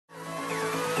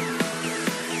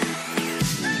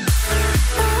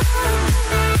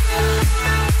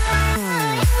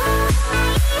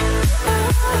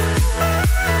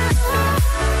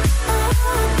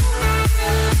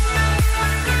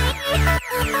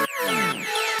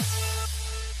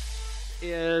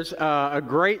is a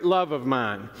great love of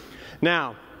mine.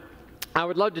 Now, I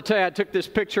would love to tell you I took this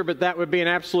picture, but that would be an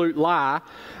absolute lie.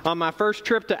 On my first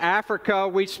trip to Africa,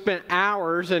 we spent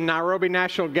hours in Nairobi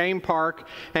National Game Park,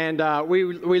 and we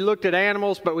looked at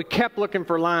animals, but we kept looking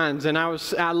for lions. And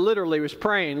I literally was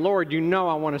praying, Lord, you know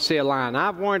I want to see a lion.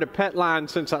 I've wanted a pet lion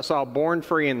since I saw Born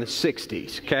Free in the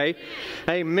 60s, okay?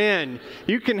 Amen.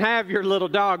 You can have your little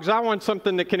dogs. I want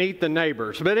something that can eat the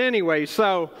neighbors. But anyway,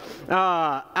 so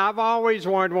I've always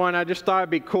wanted one. I just thought it'd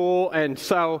be cool. And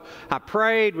so I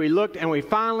prayed, we looked, and we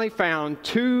finally found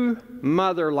 2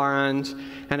 mother lions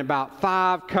and about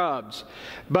 5 cubs.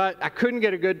 But I couldn't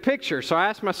get a good picture, so I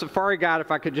asked my safari guide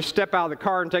if I could just step out of the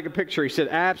car and take a picture. He said,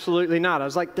 absolutely not. I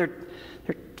was like, they're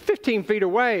 15 feet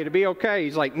away, it'll be okay.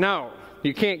 He's like, no,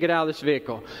 you can't get out of this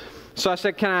vehicle. So I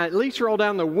said, can I at least roll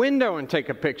down the window and take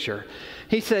a picture?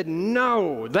 He said,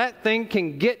 no, that thing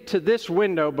can get to this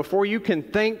window before you can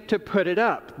think to put it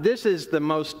up. This is the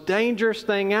most dangerous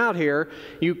thing out here.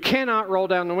 You cannot roll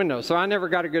down the window. So I never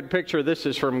got a good picture. This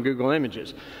is from Google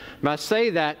Images. But I say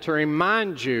that to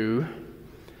remind you,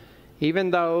 even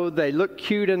though they look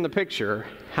cute in the picture,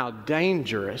 how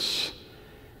dangerous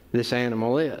this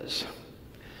animal is.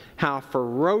 How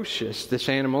ferocious this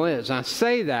animal is. I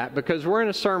say that because we're in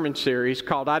a sermon series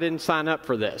called I Didn't Sign Up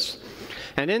for This.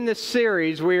 And in this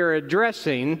series, we are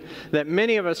addressing that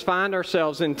many of us find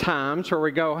ourselves in times where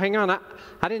we go, hang on,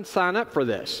 I didn't sign up for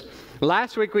this.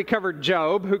 Last week we covered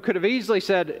Job, who could have easily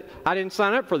said, I didn't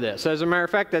sign up for this. As a matter of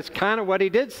fact, that's kind of what he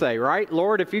did say, right?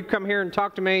 Lord, if you'd come here and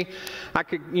talk to me, I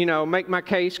could, make my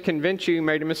case, convince you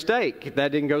made a mistake.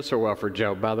 That didn't go so well for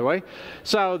Job, by the way.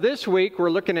 So this week we're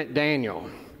looking at Daniel.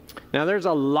 Now, there's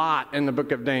a lot in the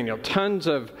book of Daniel, tons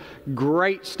of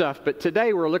great stuff, but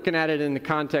today we're looking at it in the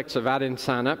context of I didn't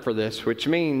sign up for this, which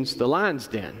means the lion's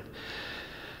den.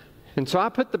 And so I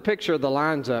put the picture of the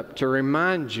lions up to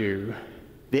remind you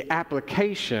the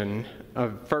application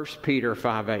of 1 Peter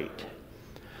 5:8.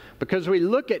 Because we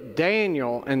look at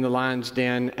Daniel in the lion's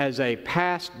den as a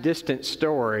past, distant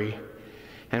story,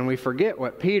 and we forget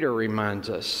what Peter reminds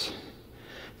us.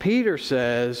 Peter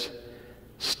says,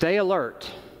 stay alert.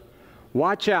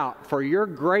 Watch out for your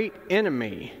great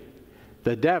enemy,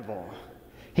 the devil.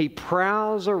 He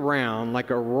prowls around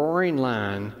like a roaring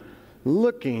lion,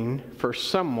 looking for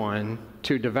someone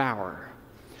to devour.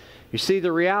 You see,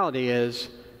 the reality is,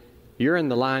 you're in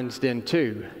the lion's den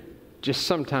too. Just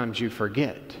sometimes you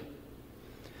forget.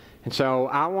 And so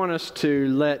I want us to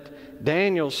let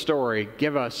Daniel's story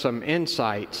give us some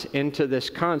insights into this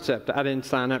concept. I didn't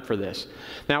sign up for this.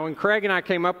 Now, when Craig and I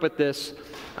came up with this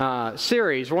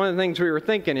series, one of the things we were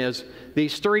thinking is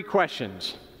these 3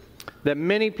 questions that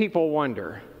many people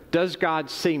wonder. Does God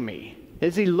see me?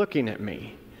 Is He looking at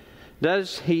me?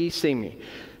 Does He see me?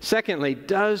 Secondly,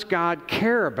 does God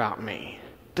care about me?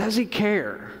 Does He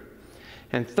care?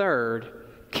 And third,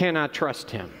 can I trust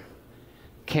Him?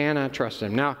 Can I trust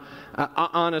Him? Now,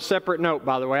 on a separate note,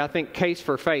 by the way, I think Case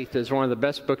for Faith is one of the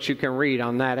best books you can read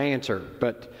on that answer.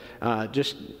 But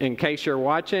just in case you're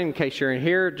watching, in case you're in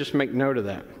here, just make note of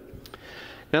that.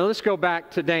 Now let's go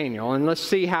back to Daniel, and let's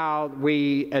see how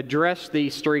we address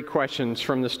these 3 questions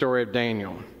from the story of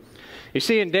Daniel. You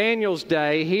see, in Daniel's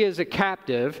day, he is a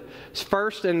captive,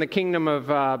 first in the kingdom of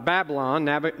Babylon,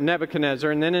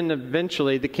 Nebuchadnezzar, and then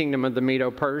eventually the kingdom of the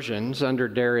Medo-Persians under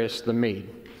Darius the Mede.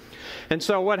 And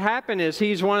so what happened is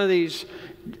he's one of these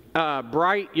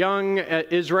bright young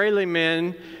Israeli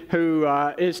men who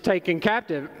is taken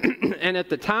captive. And at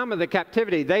the time of the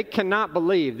captivity, they cannot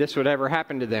believe this would ever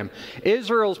happen to them.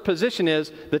 Israel's position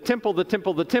is the temple, the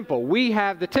temple, the temple. We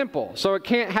have the temple, so it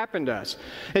can't happen to us.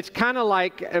 It's kind of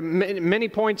like many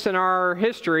points in our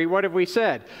history, what have we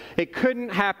said? It couldn't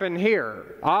happen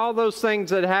here. All those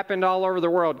things that happened all over the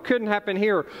world couldn't happen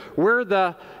here. We're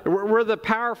the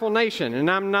powerful nation, and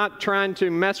I'm not trying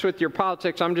to mess with your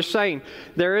politics. I'm just saying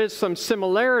there is some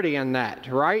similarity in that,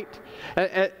 right?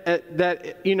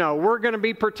 That, we're going to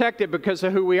be protected because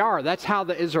of who we are. That's how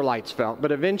the Israelites felt.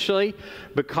 But eventually,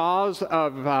 because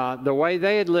of the way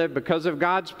they had lived, because of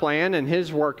God's plan and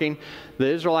His working, the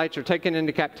Israelites are taken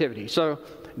into captivity. So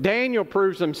Daniel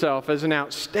proves himself as an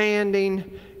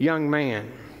outstanding young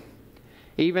man,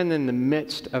 even in the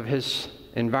midst of his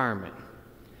environment.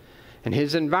 And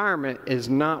his environment is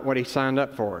not what he signed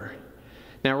up for.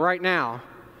 Now, right now,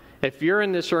 if you're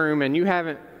in this room and you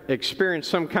haven't experienced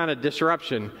some kind of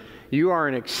disruption, you are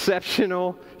an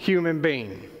exceptional human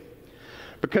being.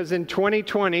 Because in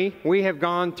 2020, we have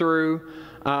gone through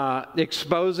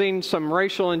exposing some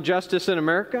racial injustice in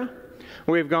America.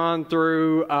 We've gone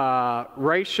through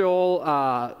riots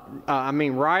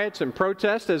and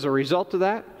protests as a result of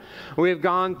that. We've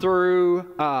gone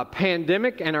through a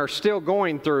pandemic and are still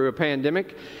going through a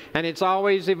pandemic, and it's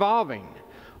always evolving.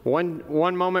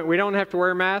 One moment we don't have to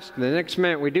wear masks, the next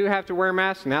minute we do have to wear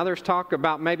masks. Now there's talk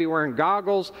about maybe wearing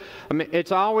goggles. I mean,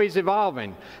 it's always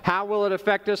evolving. How will it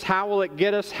affect us? How will it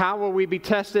get us? How will we be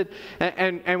tested?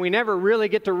 And we never really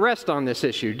get to rest on this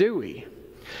issue, do we?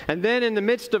 And then in the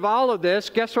midst of all of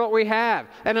this, guess what we have?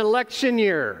 An election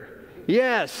year.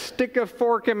 Yes, stick a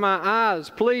fork in my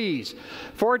eyes, please.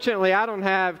 Fortunately, I don't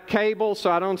have cable, so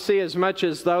I don't see as much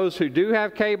as those who do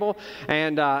have cable.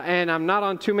 And I'm not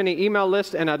on too many email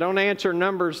lists, and I don't answer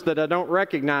numbers that I don't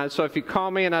recognize. So if you call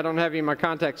me and I don't have you in my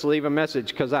contacts, leave a message,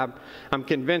 because I'm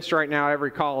convinced right now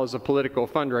every call is a political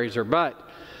fundraiser. But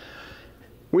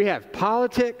we have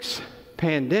politics,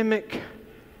 pandemic,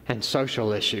 and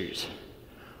social issues.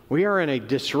 We are in a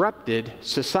disrupted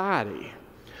society.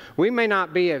 We may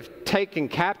not be taken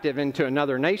captive into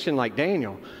another nation like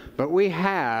Daniel, but we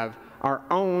have our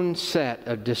own set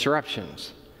of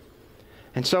disruptions.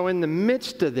 And so in the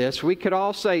midst of this, we could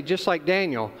all say, just like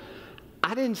Daniel,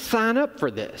 I didn't sign up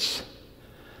for this.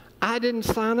 I didn't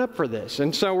sign up for this.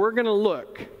 And so we're going to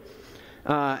look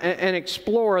and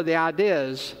explore the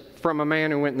ideas from a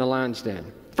man who went in the lion's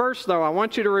den. First, though, I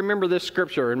want you to remember this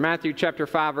scripture in Matthew chapter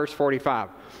 5, verse 45.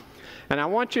 And I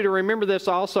want you to remember this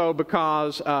also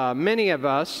because many of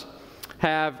us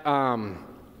have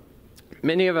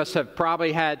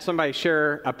probably had somebody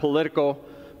share a political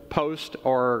post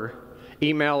or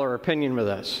email or opinion with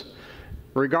us.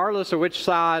 Regardless of which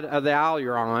side of the aisle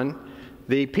you're on,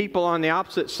 the people on the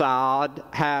opposite side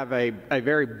have a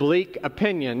very bleak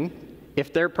opinion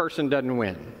if their person doesn't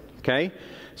win. Okay?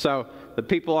 So the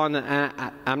people on the,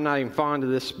 I'm not even fond of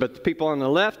this, but the people on the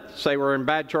left say we're in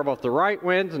bad trouble if the right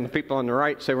wins, and the people on the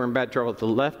right say we're in bad trouble if the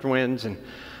left wins. And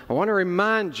I want to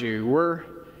remind you, we're,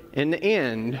 in the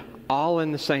end, all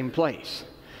in the same place.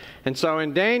 And so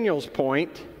in Daniel's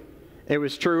point, it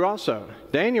was true also.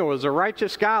 Daniel was a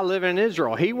righteous guy living in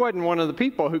Israel. He wasn't one of the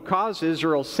people who caused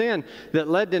Israel's sin that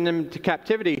led them into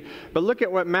captivity. But look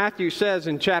at what Matthew says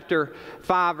in chapter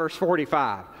 5, verse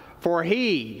 45. For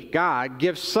he, God,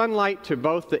 gives sunlight to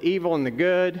both the evil and the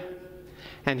good,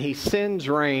 and he sends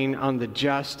rain on the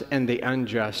just and the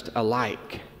unjust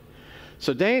alike.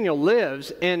 So Daniel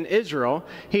lives in Israel.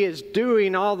 He is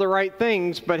doing all the right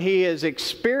things, but he is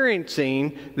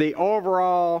experiencing the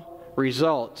overall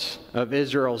results of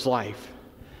Israel's life.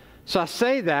 So I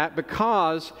say that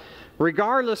because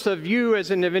regardless of you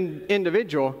as an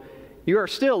individual, you are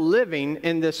still living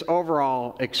in this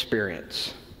overall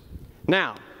experience.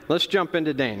 Now, let's jump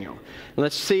into Daniel.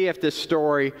 Let's see if this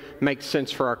story makes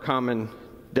sense for our common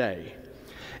day.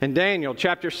 In Daniel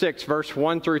chapter 6, verse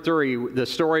 1 through 3, the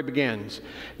story begins.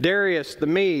 Darius the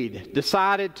Mede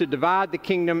decided to divide the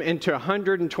kingdom into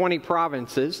 120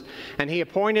 provinces, and he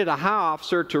appointed a high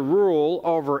officer to rule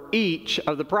over each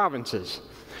of the provinces.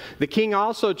 The king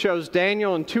also chose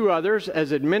Daniel and 2 others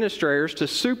as administrators to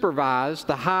supervise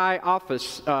the high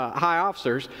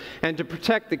officers and to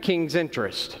protect the king's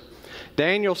interest.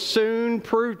 Daniel soon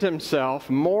proved himself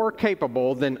more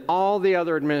capable than all the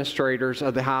other administrators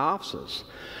of the high offices.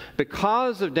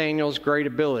 Because of Daniel's great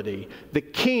ability, the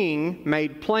king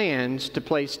made plans to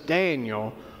place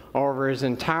Daniel over his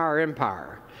entire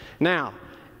empire. Now,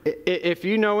 if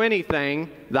you know anything,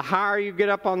 the higher you get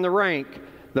up on the rank,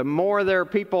 the more there are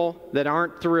people that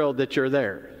aren't thrilled that you're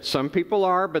there. Some people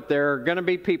are, but there are going to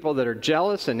be people that are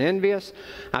jealous and envious.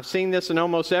 I've seen this in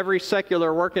almost every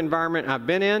secular work environment I've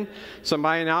been in.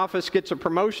 Somebody in the office gets a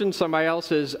promotion, somebody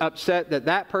else is upset that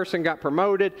that person got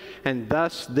promoted, and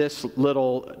thus this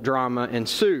little drama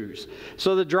ensues.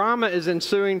 So the drama is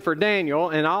ensuing for Daniel,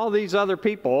 and all these other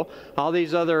people, all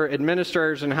these other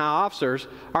administrators and high officers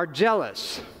are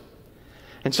jealous.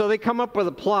 And so they come up with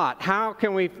a plot. How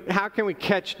can we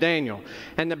catch Daniel?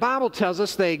 And the Bible tells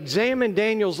us they examine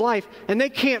Daniel's life and they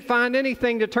can't find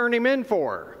anything to turn him in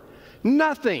for.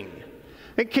 Nothing.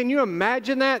 And can you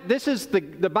imagine that? This is the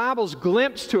Bible's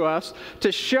glimpse to us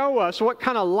to show us what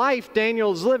kind of life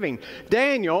Daniel is living.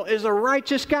 Daniel is a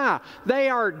righteous guy. They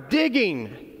are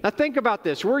digging. Now think about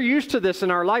this. We're used to this in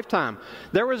our lifetime.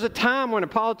 There was a time when a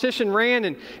politician ran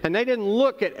and they didn't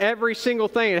look at every single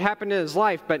thing that happened in his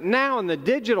life. But now in the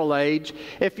digital age,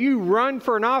 if you run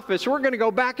for an office, we're going to go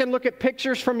back and look at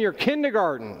pictures from your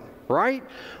kindergarten, right?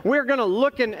 We're going to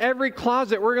look in every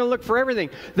closet. We're going to look for everything.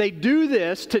 They do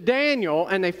this to Daniel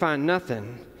and they find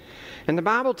nothing. And the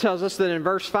Bible tells us that in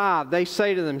verse 5, they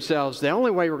say to themselves, the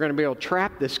only way we're going to be able to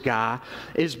trap this guy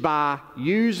is by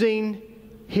using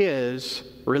his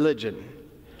religion,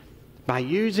 by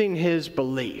using his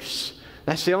beliefs.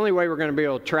 That's the only way we're going to be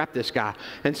able to trap this guy.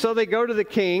 And so they go to the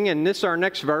king, and this is our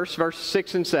next verse, verses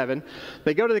 6 and 7.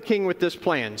 They go to the king with this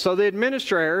plan. So the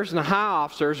administrators and the high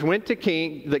officers went to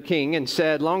the king and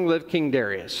said, "Long live King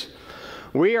Darius.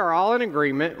 We are all in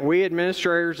agreement, we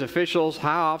administrators, officials,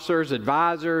 high officers,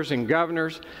 advisors, and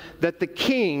governors, that the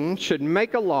king should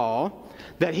make a law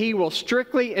that he will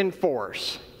strictly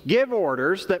enforce. Give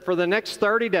orders that for the next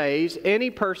 30 days, any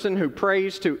person who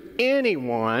prays to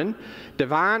anyone,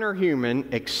 divine or human,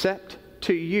 except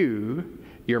to you,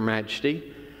 your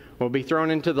majesty, will be thrown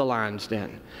into the lion's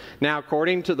den." Now,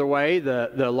 according to the way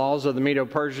the laws of the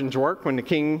Medo-Persians work, when the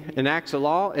king enacts a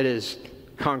law, it is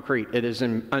concrete. It is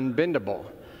unbendable.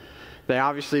 They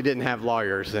obviously didn't have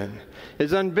lawyers then.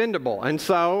 It's unbendable. And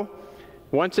so,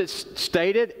 once it's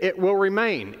stated, it will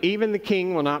remain. Even the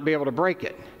king will not be able to break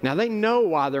it. Now, they know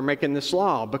why they're making this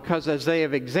law, because as they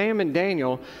have examined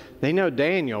Daniel, they know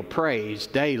Daniel prays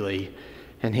daily,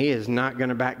 and he is not going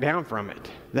to back down from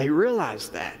it. They realize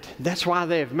that. That's why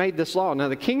they have made this law. Now,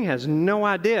 the king has no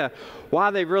idea why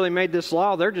they've really made this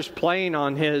law. They're just playing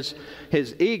on his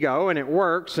ego, and it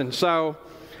works. And so,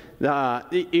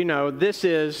 this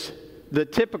is the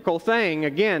typical thing,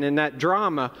 again, in that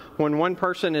drama. When one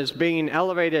person is being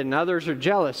elevated and others are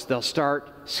jealous, they'll start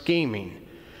scheming.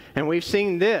 And we've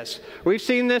seen this. We've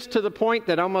seen this to the point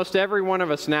that almost every one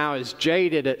of us now is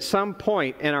jaded at some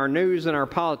point in our news and our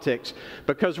politics,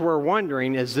 because we're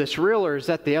wondering, is this real or is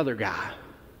that the other guy?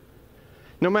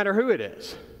 No matter who it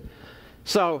is.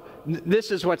 So this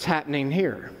is what's happening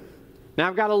here. Now,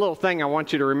 I've got a little thing I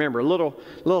want you to remember, a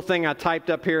little thing I typed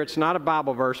up here. It's not a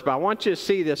Bible verse, but I want you to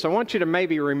see this. I want you to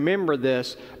maybe remember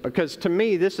this, because to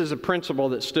me, this is a principle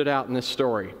that stood out in this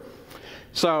story.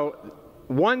 So,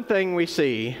 one thing we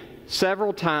see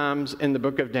several times in the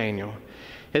book of Daniel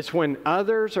is when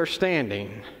others are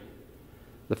standing,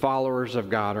 the followers of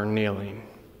God are kneeling.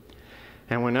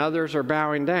 And when others are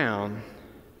bowing down,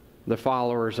 the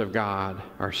followers of God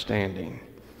are standing.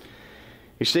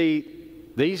 You see,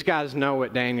 these guys know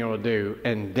what Daniel will do,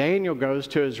 and Daniel goes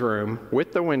to his room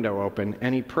with the window open,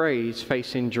 and he prays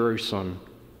facing Jerusalem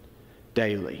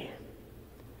daily.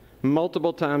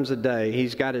 Multiple times a day,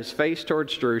 he's got his face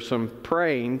towards Jerusalem,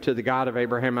 praying to the God of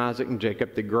Abraham, Isaac, and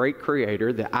Jacob, the great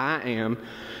creator, the I am,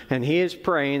 and he is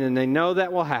praying, and they know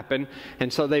that will happen,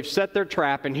 and so they've set their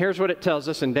trap. And here's what it tells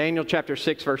us in Daniel chapter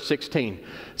 6, verse 16.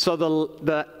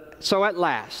 So at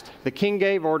last, the king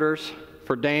gave orders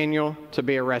for Daniel to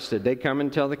be arrested. They come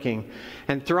and tell the king,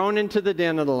 and thrown into the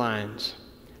den of the lions.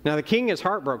 Now, the king is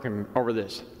heartbroken over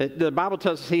this. The Bible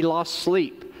tells us he lost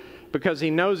sleep, because he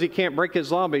knows he can't break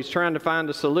his law, but he's trying to find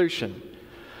a solution.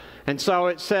 And so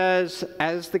it says,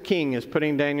 as the king is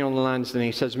putting Daniel in the lion's den,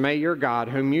 he says, "May your God,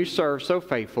 whom you serve so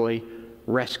faithfully,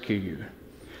 rescue you."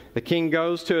 The king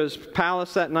goes to his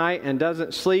palace that night and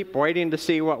doesn't sleep, waiting to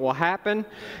see what will happen.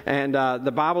 And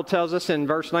the Bible tells us in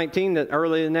verse 19 that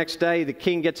early the next day, the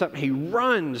king gets up. He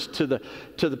runs to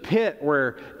the pit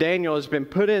where Daniel has been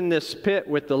put in this pit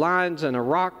with the lions, and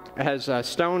a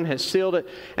stone has sealed it.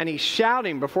 And he's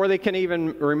shouting before they can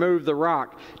even remove the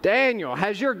rock, "Daniel,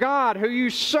 has your God, who you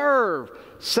serve,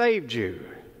 saved you?"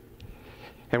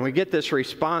 And we get this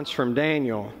response from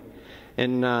Daniel.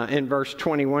 In verse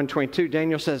 21, 22,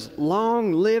 Daniel says,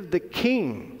 "Long live the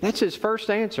king." That's his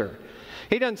first answer.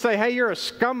 He doesn't say, "Hey, you're a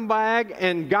scumbag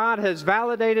and God has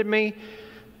validated me."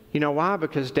 You know why?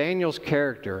 Because Daniel's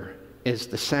character is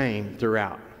the same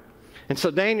throughout. And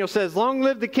so Daniel says, "Long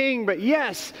live the king, but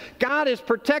yes, God has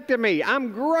protected me.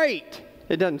 I'm great."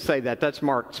 It doesn't say that. That's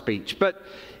Mark's speech. But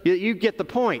you get the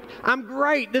point. I'm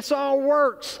great. This all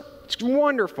works. It's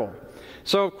wonderful.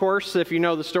 So, of course, if you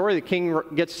know the story, the king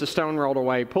gets the stone rolled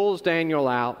away, pulls Daniel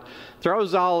out,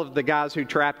 throws all of the guys who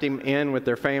trapped him in with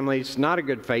their families. Not a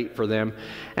good fate for them.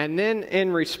 And then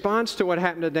in response to what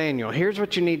happened to Daniel, here's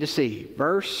what you need to see.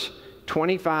 Verse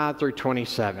 25 through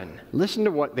 27. Listen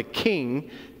to what the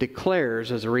king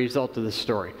declares as a result of this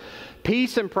story.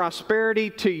 "Peace and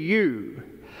prosperity to you.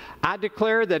 I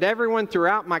declare that everyone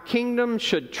throughout my kingdom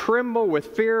should tremble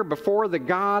with fear before the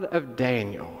God of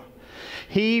Daniel.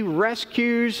 He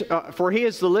rescues, for he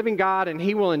is the living God, and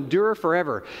he will endure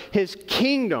forever. His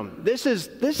kingdom," this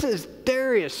is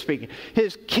Darius speaking,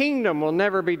 "his kingdom will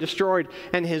never be destroyed,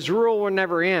 and his rule will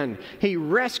never end. He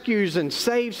rescues and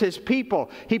saves his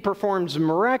people. He performs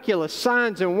miraculous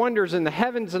signs and wonders in the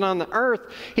heavens and on the earth.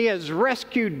 He has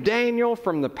rescued Daniel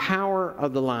from the power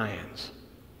of the lions."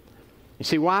 You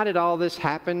see, why did all this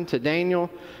happen to Daniel,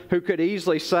 who could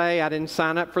easily say, "I didn't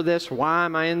sign up for this. Why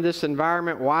am I in this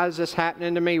environment? Why is this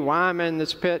happening to me? Why am I in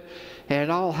this pit?" And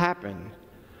it all happened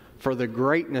for the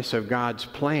greatness of God's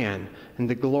plan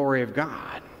and the glory of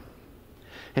God.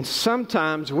 And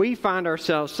sometimes we find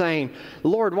ourselves saying,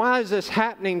 Lord, why is this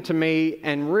happening to me?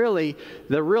 And really,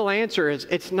 the real answer is,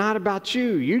 it's not about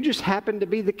you. You just happen to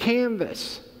be the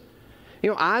canvas. You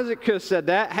know, Isaac could have said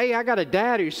that. Hey, I got a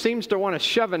dad who seems to want to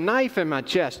shove a knife in my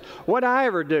chest. What'd I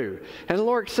ever do? And the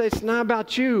Lord says, it's not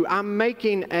about you. I'm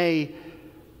making a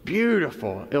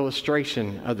beautiful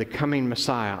illustration of the coming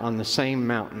Messiah on the same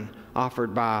mountain,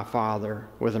 offered by a father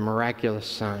with a miraculous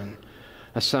son,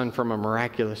 a son from a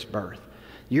miraculous birth.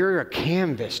 You're a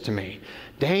canvas to me.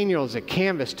 Daniel is a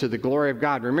canvas to the glory of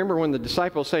God. Remember when the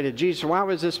disciples say to Jesus, why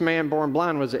was this man born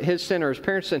blind? Was it his sin or his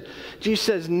parents' sin? Jesus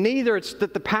says, neither. It's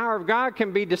that the power of God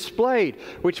can be displayed.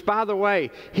 Which, by the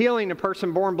way, healing a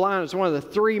person born blind is one of the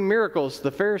 3 miracles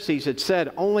the Pharisees had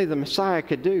said only the Messiah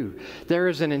could do. There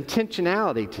is an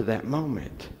intentionality to that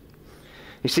moment.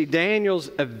 You see,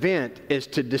 Daniel's event is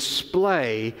to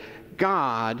display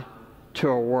God to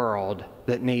a world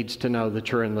that needs to know the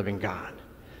true and living God.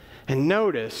 And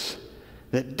notice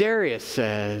that Darius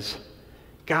says,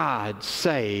 God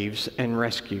saves and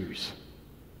rescues.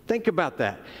 Think about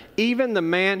that. Even the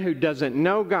man who doesn't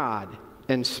know God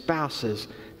espouses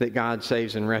that God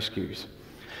saves and rescues.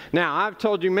 Now, I've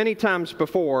told you many times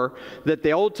before that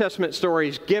the Old Testament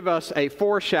stories give us a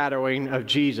foreshadowing of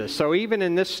Jesus. So even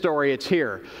in this story, it's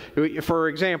here. For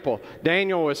example,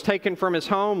 Daniel was taken from his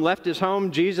home, left his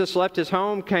home. Jesus left his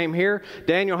home, came here.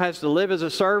 Daniel has to live as a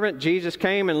servant. Jesus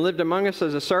came and lived among us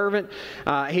as a servant.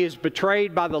 He is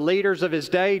betrayed by the leaders of his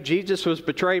day. Jesus was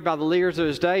betrayed by the leaders of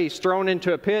his day. He's thrown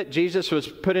into a pit. Jesus was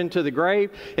put into the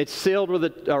grave. It's sealed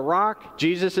with a rock.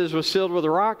 Jesus was sealed with a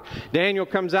rock. Daniel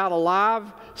comes out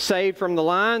alive, saved from the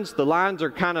lions. The lions are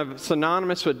kind of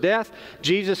synonymous with death.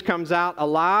 Jesus comes out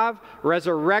alive,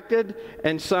 resurrected,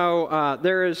 and so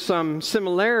there is some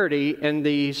similarity in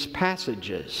these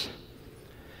passages.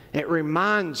 It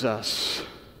reminds us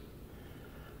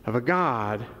of a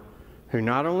God who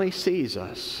not only sees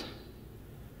us,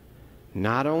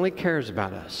 not only cares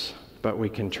about us, but we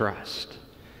can trust.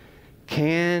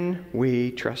 Can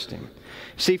we trust Him?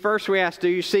 See, first we ask, do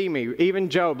you see me? Even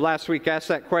Job last week asked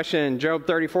that question. In Job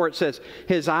 34 it says,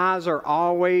 His eyes are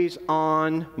always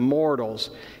on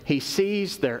mortals. He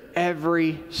sees their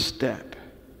every step.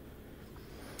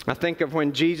 I think of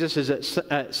when Jesus is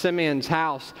at Simeon's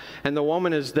house and the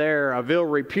woman is there of ill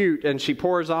repute and she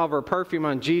pours all of her perfume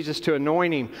on Jesus to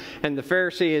anoint him, and the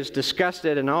Pharisee is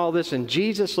disgusted and all this, and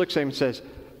Jesus looks at him and says,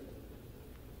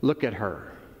 look at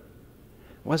her.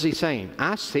 What's he saying?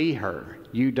 I see her,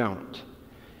 you don't.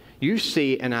 You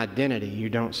see an identity, you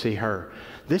don't see her.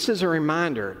 This is a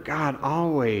reminder, God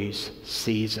always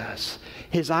sees us.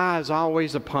 His eye is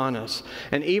always upon us.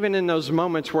 And even in those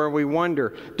moments where we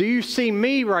wonder, do you see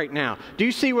me right now? Do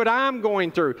you see what I'm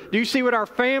going through? Do you see what our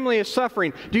family is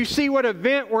suffering? Do you see what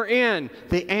event we're in?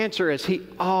 The answer is He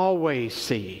always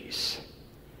sees.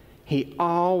 He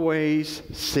always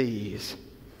sees.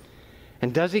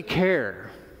 And does He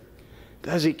care?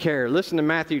 Does He care? Listen to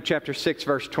Matthew chapter 6,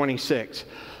 verse 26.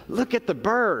 Look at the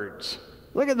birds.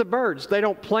 Look at the birds. They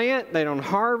don't plant, they don't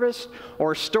harvest,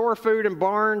 or store food in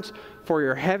barns, for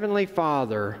your heavenly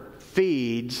Father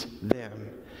feeds them.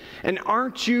 And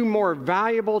aren't you more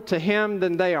valuable to Him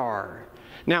than they are?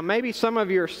 Now, maybe some of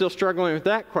you are still struggling with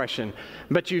that question,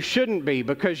 but you shouldn't be,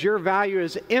 because your value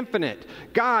is infinite.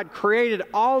 God created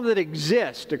all that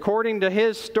exists according to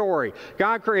His story.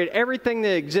 God created everything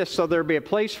that exists so there would be a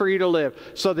place for you to live,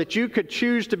 so that you could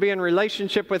choose to be in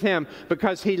relationship with Him,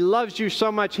 because He loves you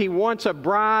so much. He wants a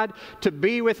bride to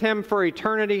be with Him for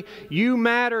eternity. You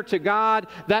matter to God.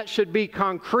 That should be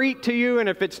concrete to you, and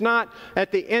if it's not,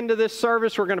 at the end of this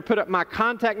service, we're going to put up my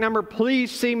contact number.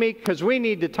 Please see me, because we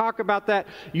need to talk about that.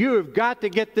 You have got to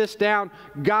get this down.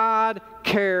 God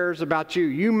cares about you.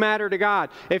 You matter to God.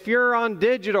 If you're on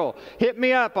digital, hit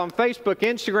me up on Facebook,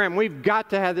 Instagram. We've got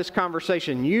to have this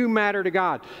conversation. You matter to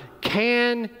God.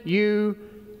 Can you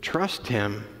trust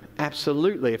Him?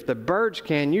 Absolutely. If the birds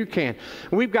can, you can.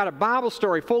 We've got a Bible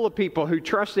story full of people who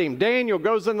trust Him. Daniel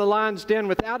goes in the lion's den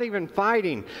without even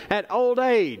fighting at old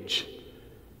age,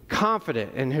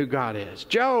 confident in who God is.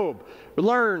 Job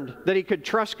learned that he could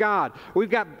trust God. We've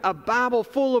got a Bible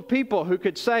full of people who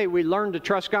could say we learned to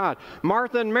trust God.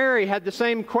 Martha and Mary had the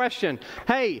same question.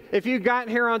 Hey, if you'd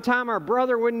gotten here on time, our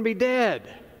brother wouldn't be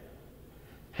dead.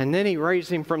 And then He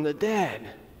raised him from the dead.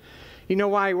 You know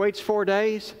why He waits 4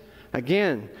 days?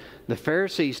 Again, the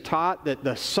Pharisees taught that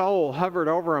the soul hovered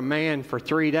over a man for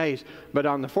 3 days, but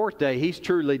on the 4th day, he's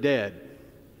truly dead.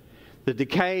 The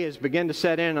decay has begun to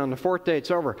set in. On the 4th day,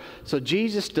 it's over. So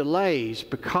Jesus delays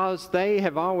because they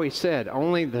have always said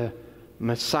only the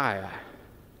Messiah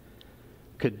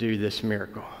could do this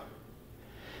miracle.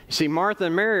 See, Martha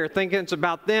and Mary are thinking it's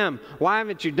about them. Why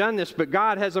haven't you done this? But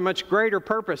God has a much greater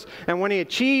purpose. And when He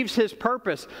achieves His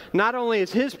purpose, not only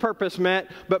is His purpose met,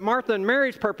 but Martha and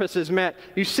Mary's purpose is met.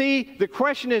 You see, the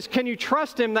question is, can you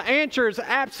trust Him? The answer is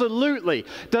absolutely.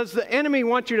 Does the enemy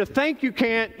want you to think you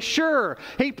can't? Sure.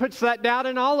 He puts that doubt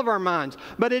in all of our minds.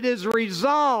 But it is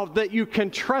resolved that you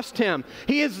can trust Him.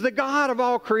 He is the God of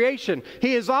all creation.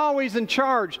 He is always in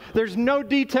charge. There's no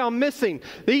detail missing.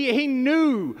 He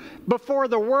knew before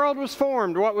the world was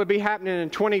formed what would be happening in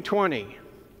 2020.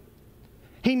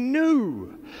 He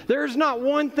knew. There's not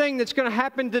one thing that's going to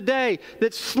happen today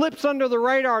that slips under the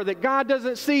radar that God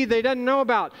doesn't see, they doesn't know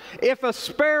about. If a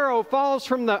sparrow falls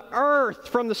from the earth,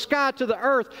 from the sky to the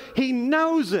earth, He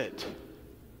knows it.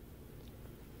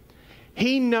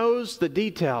 He knows the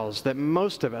details that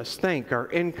most of us think are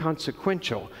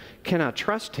inconsequential. Can I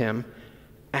trust Him?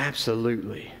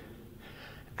 Absolutely.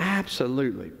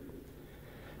 Absolutely.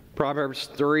 Proverbs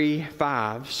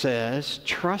 3:5 says,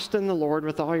 trust in the Lord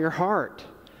with all your heart.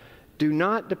 Do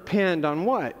not depend on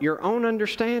what? Your own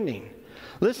understanding.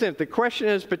 Listen, if the question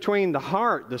is between the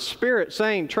heart, the spirit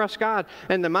saying, trust God,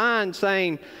 and the mind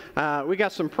saying, we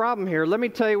got some problem here, let me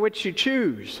tell you which you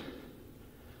choose.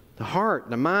 The heart,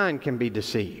 the mind can be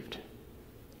deceived.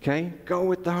 Okay? Go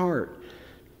with the heart.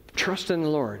 Trust in the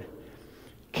Lord.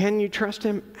 Can you trust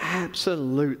Him?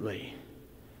 Absolutely.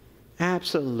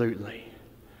 Absolutely.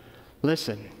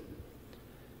 Listen,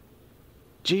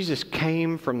 Jesus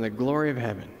came from the glory of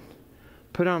heaven,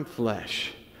 put on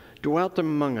flesh, dwelt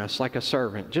among us like a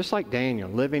servant, just like Daniel,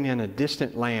 living in a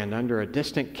distant land under a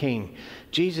distant king.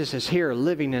 Jesus is here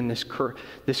living in this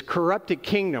corrupted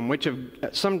kingdom, which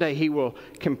someday He will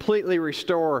completely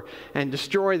restore and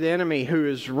destroy the enemy who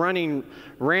is running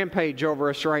rampage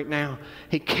over us right now.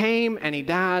 He came and He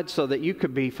died so that you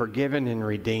could be forgiven and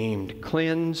redeemed,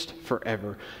 cleansed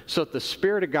forever, so that the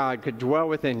Spirit of God could dwell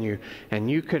within you and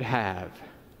you could have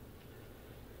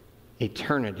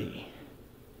eternity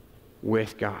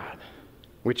with God,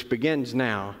 which begins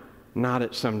now, not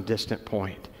at some distant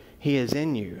point. He is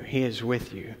in you. He is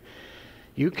with you.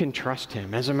 You can trust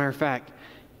Him. As a matter of fact,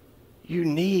 you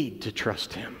need to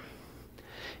trust Him.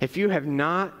 If you have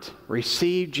not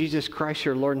received Jesus Christ,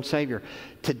 your Lord and Savior,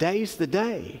 today's the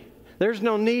day. There's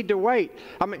no need to wait.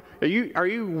 I mean, are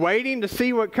you waiting to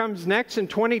see what comes next in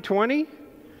 2020?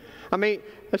 I mean,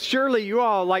 surely you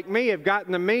all, like me, have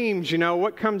gotten the memes, you know,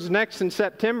 what comes next in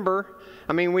September.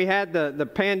 I mean, we had the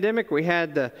pandemic, we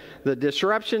had the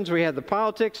disruptions, we had the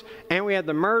politics, and we had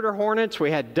the murder hornets,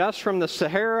 we had dust from the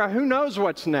Sahara. Who knows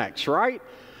what's next, right?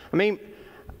 I mean,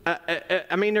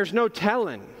 there's no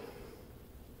telling.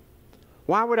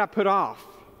 Why would I put off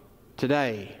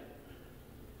today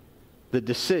the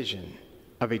decision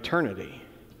of eternity?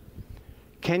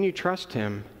 Can you trust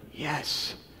Him?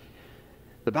 Yes.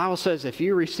 The Bible says if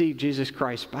you receive Jesus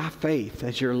Christ by faith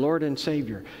as your Lord and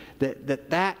Savior,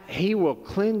 that He will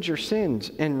cleanse your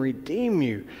sins and redeem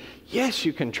you. Yes,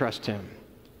 you can trust Him.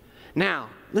 Now,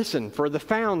 listen, for the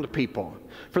found people,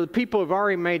 for the people who've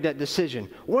already made that decision,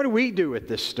 what do we do with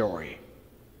this story?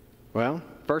 Well,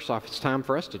 first off, it's time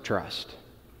for us to trust.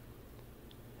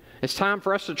 It's time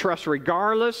for us to trust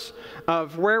regardless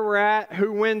of where we're at,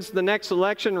 who wins the next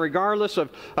election, regardless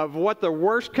of what the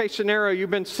worst case scenario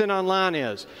you've been sent online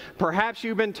is. Perhaps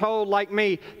you've been told, like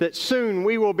me, that soon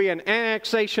we will be an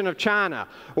annexation of China.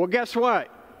 Well, guess what?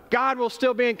 God will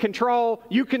still be in control.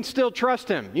 You can still trust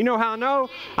Him. You know how I know?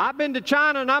 I've been to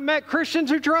China and I've met Christians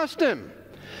who trust Him.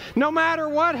 No matter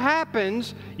what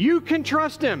happens, you can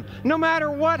trust Him. No matter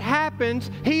what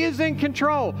happens, He is in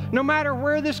control. No matter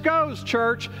where this goes,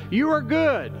 church, you are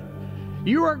good.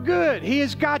 You are good. He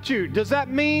has got you. Does that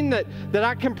mean that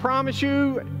I can promise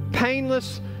you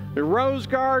painless rose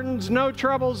gardens, no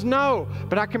troubles? No.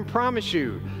 But I can promise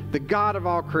you the God of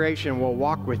all creation will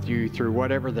walk with you through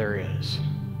whatever there is.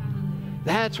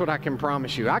 That's what I can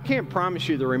promise you. I can't promise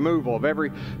you the removal of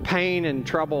every pain and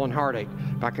trouble and heartache,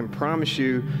 but I can promise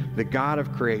you the God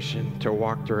of creation to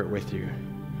walk through it with you.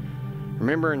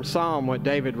 Remember in Psalm what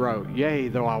David wrote, "Yea,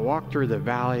 though I walk through the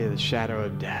valley of the shadow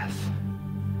of death,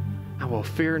 I will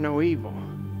fear no evil."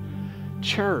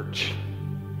 Church,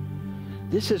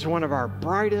 this is one of our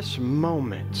brightest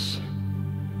moments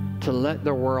to let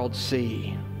the world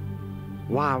see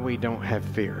why we don't have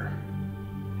fear.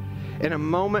 In a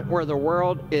moment where the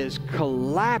world is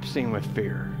collapsing with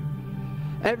fear.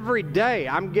 Every day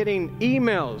I'm getting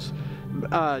emails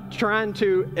trying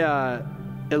to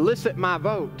elicit my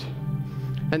vote.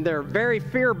 And they're very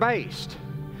fear-based.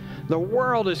 The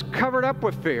world is covered up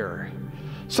with fear.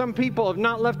 Some people have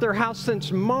not left their house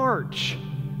since March.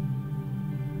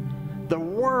 The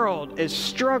world is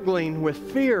struggling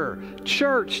with fear.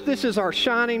 Church, this is our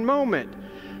shining moment.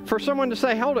 For someone to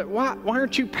say, hold it, why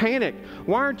aren't you panicked?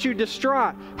 Why aren't you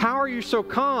distraught? How are you so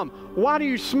calm? Why do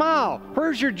you smile?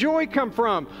 Where's your joy come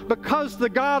from? Because the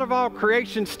God of all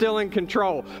creation is still in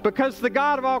control. Because the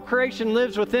God of all creation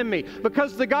lives within me.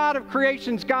 Because the God of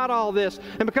creation's got all this.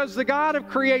 And because the God of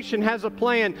creation has a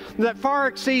plan that far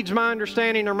exceeds my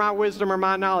understanding or my wisdom or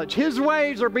my knowledge. His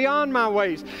ways are beyond my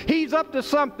ways. He's up to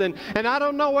something, and I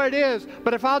don't know what it is.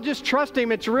 But if I'll just trust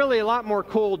Him, it's really a lot more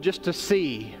cool just to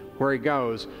see where He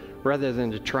goes rather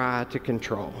than to try to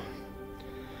control.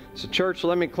 So church,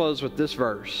 let me close with this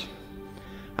verse.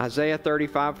 Isaiah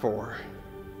 35:4.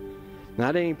 Now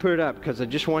I didn't even put it up because I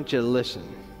just want you to listen.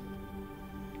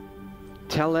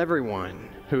 Tell everyone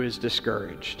who is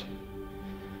discouraged,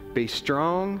 be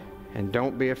strong and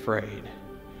don't be afraid.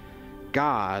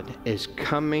 God is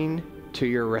coming to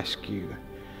your rescue,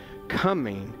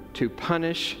 coming to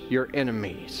punish your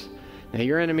enemies. Now,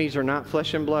 your enemies are not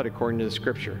flesh and blood, according to the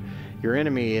Scripture. Your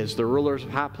enemy is the rulers of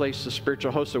high places, the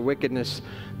spiritual hosts of wickedness,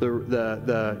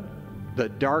 the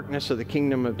darkness of the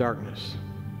kingdom of darkness.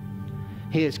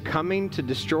 He is coming to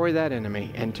destroy that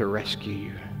enemy and to rescue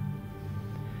you.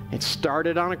 It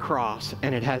started on a cross,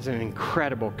 and it has an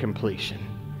incredible completion.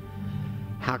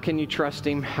 How can you trust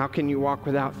Him? How can you walk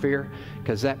without fear?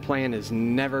 Because that plan has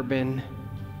never been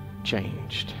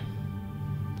changed.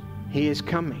 He is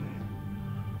coming.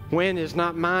 When is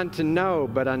not mine to know,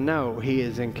 but I know He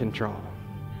is in control.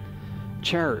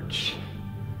 Church,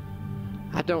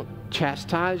 I don't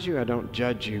chastise you, I don't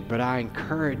judge you, but I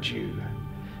encourage you.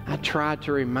 I try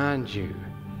to remind you,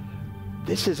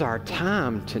 this is our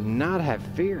time to not have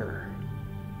fear.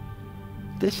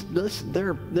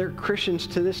 There are Christians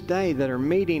to this day that are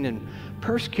meeting in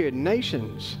persecuted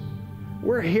nations.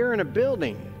 We're here in a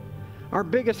building. Our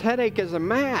biggest headache is a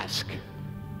mask.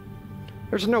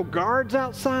 There's no guards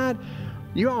outside.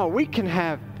 We can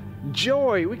have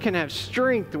joy, we can have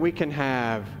strength, we can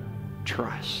have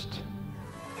trust.